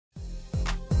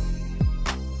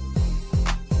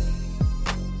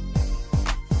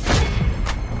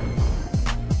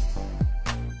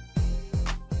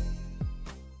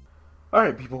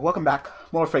Alright people, welcome back.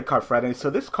 More Fake Card Friday. So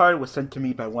this card was sent to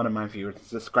me by one of my viewers,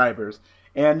 subscribers,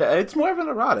 and it's more of an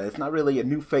errata. It's not really a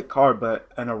new fake card, but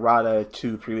an errata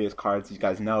to previous cards. You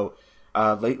guys know,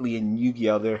 lately in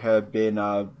Yu-Gi-Oh! There have been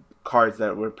cards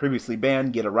that were previously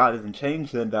banned get erratas and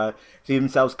changed, and see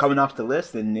themselves coming off the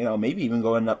list, and maybe even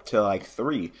going up to like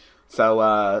 3.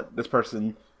 So this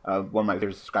person, one of my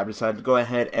favorite subscribers, decided to go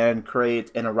ahead and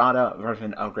create an errata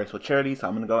version of Graceful Charity. So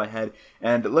I'm going to go ahead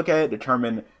and look at it,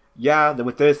 determine, yeah,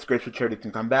 with this, Graceful Charity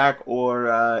can come back, or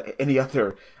any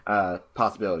other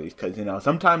possibilities. Because,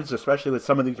 sometimes, especially with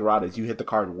some of these erratas, you hit the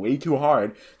card way too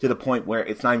hard to the point where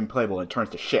it's not even playable and turns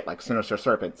to shit, like Sinister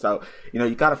Serpent. So,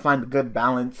 you got to find a good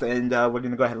balance, and we're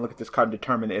going to go ahead and look at this card and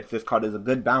determine if this card is a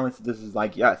good balance. This is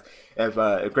like, yes, if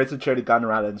Graceful Charity got an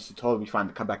errata, this is totally fine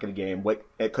to come back in the game. What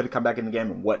it could have come back in the game,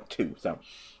 and what to. So,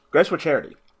 Graceful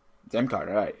Charity. Same card,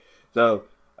 alright. So,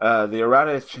 the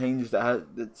errata has changed.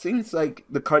 It seems like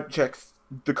the context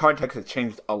has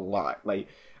changed a lot. Like,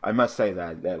 I must say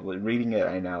that when reading it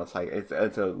right now, it's like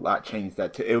it's a lot changed.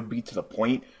 That it would be to the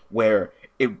point where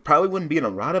it probably wouldn't be an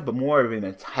errata, but more of an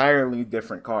entirely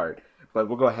different card. But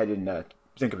we'll go ahead and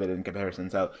think of it in comparison.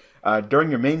 So,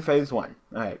 during your main phase 1,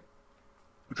 all right,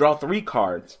 draw 3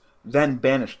 cards, then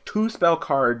banish 2 spell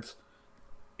cards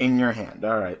in your hand.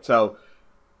 All right, so.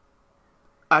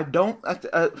 I don't,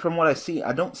 from what I see,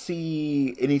 I don't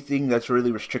see anything that's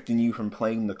really restricting you from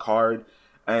playing the card.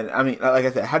 And, I mean, like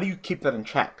I said, how do you keep that in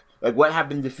check? Like, what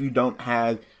happens if you don't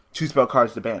have 2 spell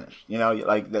cards to banish?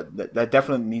 Like, that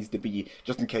definitely needs to be,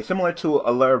 just in case. Similar to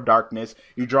Allure of Darkness,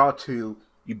 you draw 2,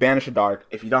 you banish a dark.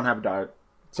 If you don't have a dark,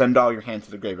 send all your hands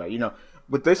to the graveyard.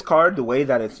 With this card, the way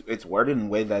that it's worded and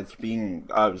the way that it's being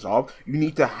resolved, you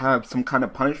need to have some kind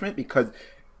of punishment, because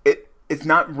it's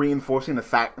not reinforcing the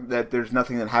fact that there's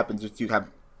nothing that happens if you have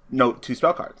no 2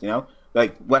 spell cards,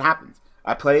 Like, what happens?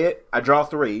 I play it, I draw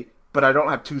 3, but I don't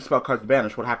have 2 spell cards to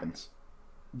banish. What happens?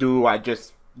 Do I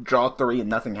just draw 3 and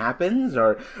nothing happens?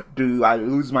 Or do I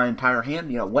lose my entire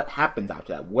hand? What happens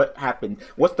after that? What happens?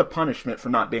 What's the punishment for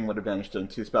not being able to banish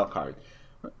 2 spell cards?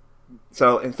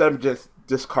 So, instead of just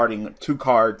discarding 2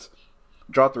 cards,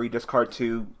 draw 3, discard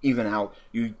 2, even out,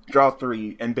 you draw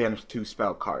 3 and banish 2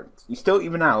 spell cards. You still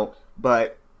even out,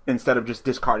 but instead of just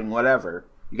discarding whatever,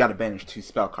 you gotta banish 2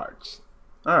 spell cards.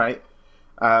 Alright,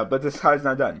 but this card's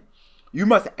not done. You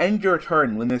must end your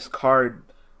turn when this card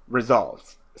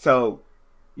resolves. So,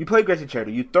 you play Graceful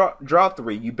Charity, you draw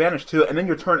 3, you banish 2, and then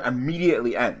your turn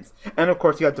immediately ends. And of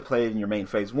course you have to play it in your main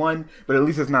phase 1, but at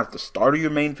least it's not the start of your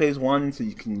main phase 1, so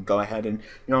you can go ahead and,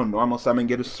 normal summon,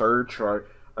 get a search, or,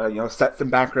 set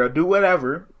some background, do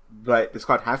whatever. But this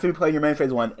card has to be played in your main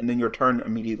phase 1, and then your turn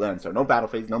immediately ends. So no battle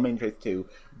phase, no main phase 2,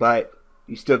 but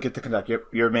you still get to conduct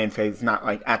your main phase, not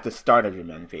like at the start of your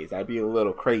main phase. That'd be a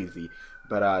little crazy.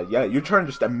 But yeah, your turn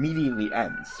just immediately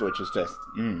ends, which is just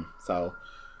so.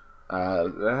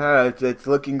 It's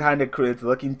looking kind of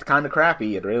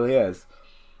crappy. It really is.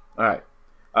 All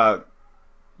right.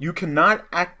 You cannot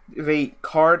activate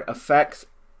card effects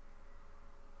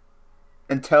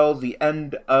until the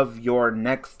end of your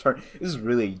next turn. This is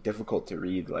really difficult to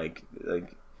read. Like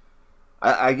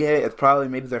I get it. It's probably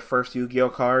maybe their first Yu-Gi-Oh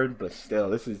card, but still,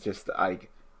 this is just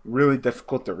like really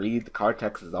difficult to read. The card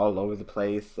text is all over the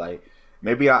place. Like,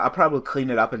 maybe I'll probably clean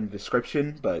it up in the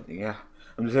description, but yeah,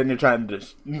 I'm just sitting here trying to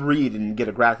just read and get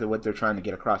a grasp of what they're trying to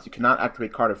get across. You cannot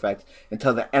activate card effects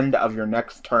until the end of your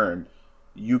next turn.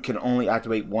 You can only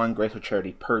activate 1 Graceful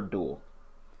Charity per duel.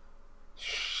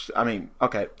 I mean,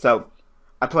 okay, so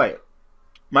I play it.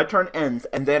 My turn ends,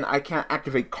 and then I can't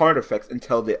activate card effects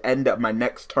until the end of my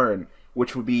next turn,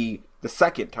 which would be the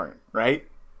second turn, right?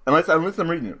 Unless I'm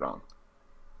reading it wrong.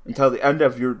 Until the end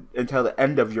of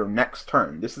your next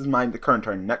turn. This is the current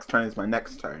turn. Next turn is my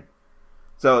next turn.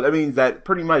 So that means that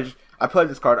pretty much I play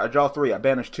this card, I draw 3, I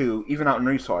banish 2, even out in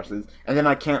resources, and then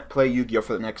I can't play Yu-Gi-Oh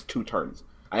for the next 2 turns.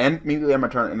 I immediately end my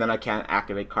turn, and then I can't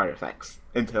activate card effects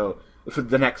until for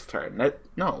the next turn.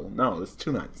 No, that's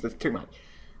too much. That's too much.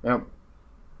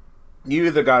 You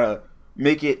either gotta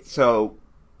make it so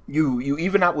you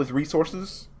even out with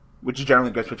resources, which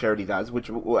generally Graceful Charity does, which,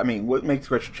 I mean, what makes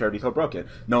Graceful Charity so broken?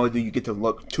 No, do you get to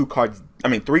look 3 cards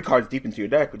deep into your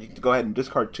deck, but you get to go ahead and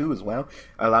discard 2 as well,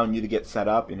 allowing you to get set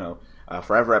up,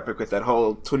 Forever Epic with that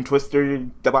whole Twin Twister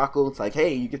debacle. It's like,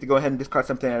 hey, you get to go ahead and discard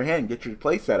something out of your hand and get your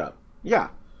play set up. Yeah.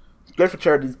 Graceful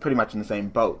Charity is pretty much in the same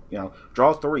boat.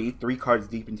 Draw 3 cards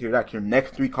deep into your deck. Your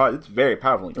next 3 cards, it's very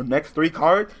powerful. Your next 3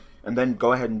 cards, and then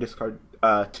go ahead and discard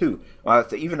 2.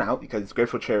 To even out, because it's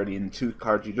Graceful Charity and 2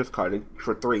 cards you discarded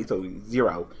for 3, so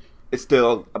 0. It's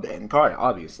still a banned card,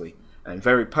 obviously, and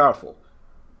very powerful.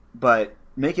 But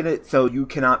making it so you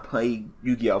cannot play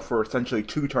Yu-Gi-Oh for essentially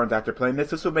 2 turns after playing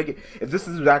this. This would make it, if this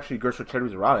is actually Graceful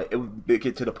Charity's Errata, it would make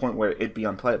it to the point where it'd be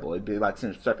unplayable. It'd be like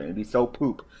Sinister Serpent. It'd be so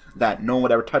poop that no one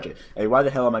would ever touch it. Hey, why the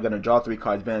hell am I going to draw 3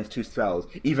 cards, banish 2 spells,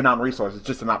 even on resources,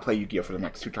 just to not play Yu-Gi-Oh for the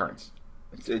next 2 turns?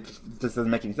 It just doesn't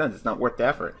make any sense. It's not worth the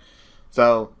effort.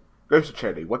 So, Graceful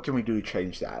Charity, what can we do to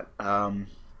change that?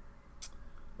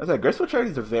 I said, Graceful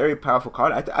Charity is a very powerful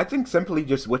card. I think simply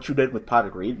just what you did with Pot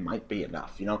of Greed might be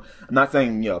enough. You know, I'm not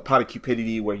saying, you know, Pot of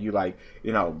Cupidity where you like,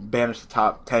 you know, banish the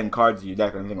top 10 cards of your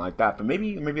deck or anything like that. But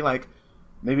maybe like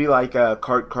a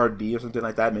card D or something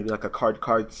like that. Maybe like a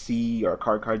card C or a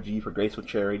card G for Graceful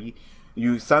Charity.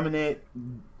 You summon it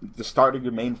the start of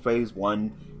your main phase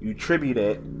 1. You tribute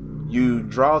it. You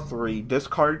draw 3,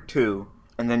 discard 2,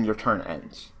 and then your turn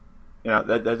ends. You know,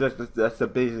 that's the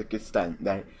basic extent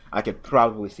that I could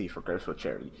probably see for Graceful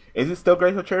Charity. Is it still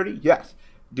Graceful Charity? Yes.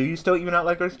 Do you still even out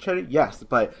like Graceful Charity? Yes.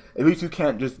 But at least you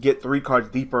can't just get 3 cards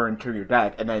deeper into your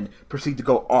deck and then proceed to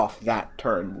go off that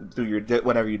turn through your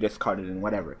whatever you discarded and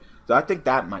whatever. So I think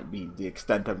that might be the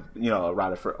extent of, you know,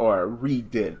 Errata for, or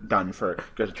done for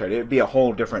Graceful Charity. It'd be a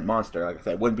whole different monster. Like I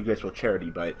said, it wouldn't be Graceful Charity,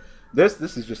 but this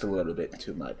is just a little bit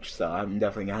too much. So I'm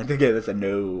definitely going to give this a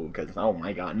no, because oh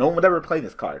my god, no one would ever play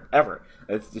this card ever.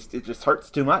 It just hurts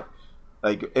too much.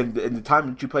 Like in the time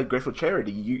that you played Graceful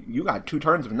Charity, you got 2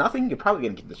 turns of nothing. You're probably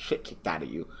gonna get the shit kicked out of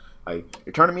you. Like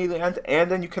your turn immediately ends, and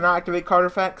then you cannot activate card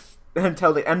effects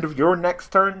until the end of your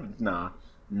next turn. Nah.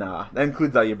 That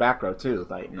includes your back row too.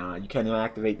 Like nah, you can't even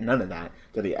activate none of that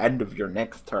till the end of your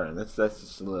next turn. That's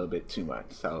just a little bit too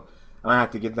much. So I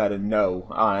have to give that a no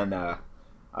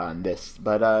on this.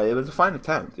 But it was a fine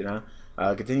attempt. You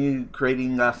know, continue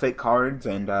creating fake cards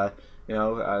and. You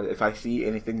know, if I see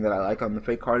anything that I like on the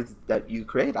fake cards that you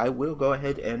create, I will go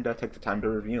ahead and take the time to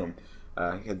review them.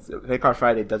 Because Fake Card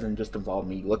Friday doesn't just involve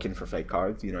me looking for fake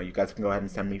cards. You know, you guys can go ahead and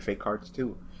send me fake cards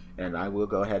too. And I will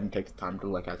go ahead and take the time to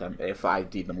look at them if I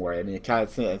deem them worthy. I mean,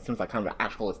 it seems like kind of an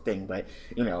actualist thing, but,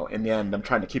 you know, in the end, I'm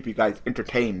trying to keep you guys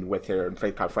entertained with your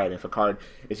Fake Card Friday. If a card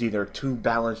is either too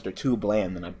balanced or too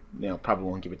bland, then I, you know, probably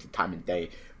won't give it the time of day.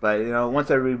 But, you know, once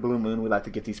every blue moon, we like to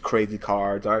get these crazy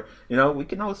cards. Or, you know, we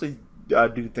can also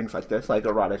do things like this, like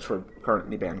Errata for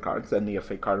currently banned cards, and the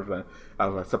fake card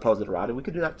of a supposed Errata. We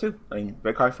could do that too. I mean,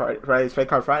 Fake Card Friday is Fake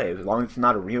Card Friday. As long as it's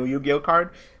not a real Yu-Gi-Oh card,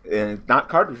 and it's not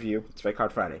card review, it's Fake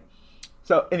Card Friday.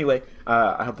 So anyway,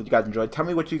 I hope that you guys enjoyed. Tell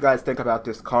me what you guys think about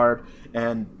this card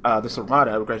and this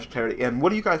Errata of Graceful Charity, and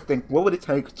what do you guys think? What would it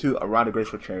take to Errata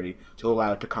Graceful Charity to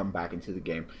allow it to come back into the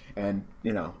game? And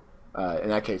you know, in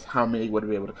that case, how many would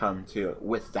be able to come to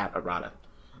with that Errata?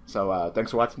 So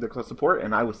thanks for watching the close support,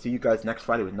 and I will see you guys next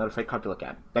Friday with another fake card to look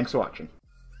at. Thanks for watching.